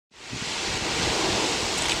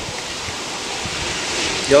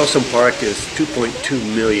Yellowstone Park is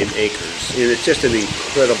 2.2 million acres, and it's just an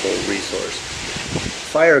incredible resource.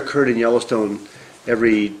 Fire occurred in Yellowstone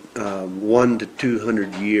every 1 to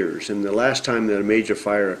 200 years, and the last time that a major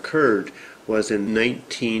fire occurred was in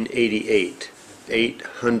 1988.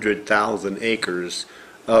 800,000 acres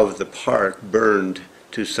of the park burned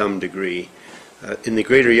to some degree. In the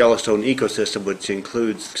greater Yellowstone ecosystem, which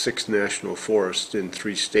includes 6 national forests in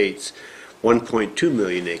 3 states, 1.2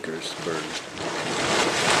 million acres burned.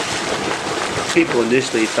 People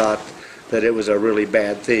initially thought that it was a really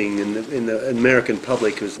bad thing, and the American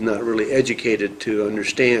public was not really educated to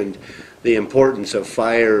understand the importance of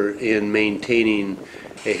fire in maintaining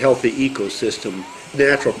a healthy ecosystem.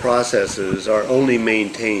 Natural processes are only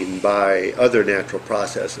maintained by other natural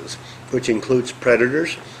processes, which includes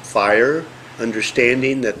predators, fire,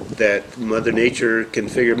 understanding that Mother Nature can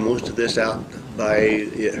figure most of this out by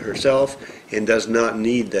herself and does not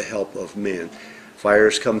need the help of man.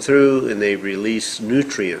 Fires come through and they release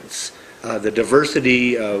nutrients. The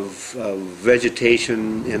diversity of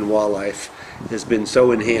vegetation and wildlife has been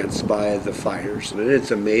so enhanced by the fires. And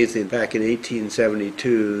it's amazing, back in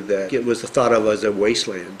 1872, that it was thought of as a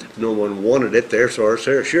wasteland. No one wanted it there, so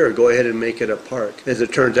sure, go ahead and make it a park. As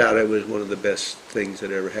it turns out, it was one of the best things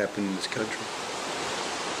that ever happened in this country.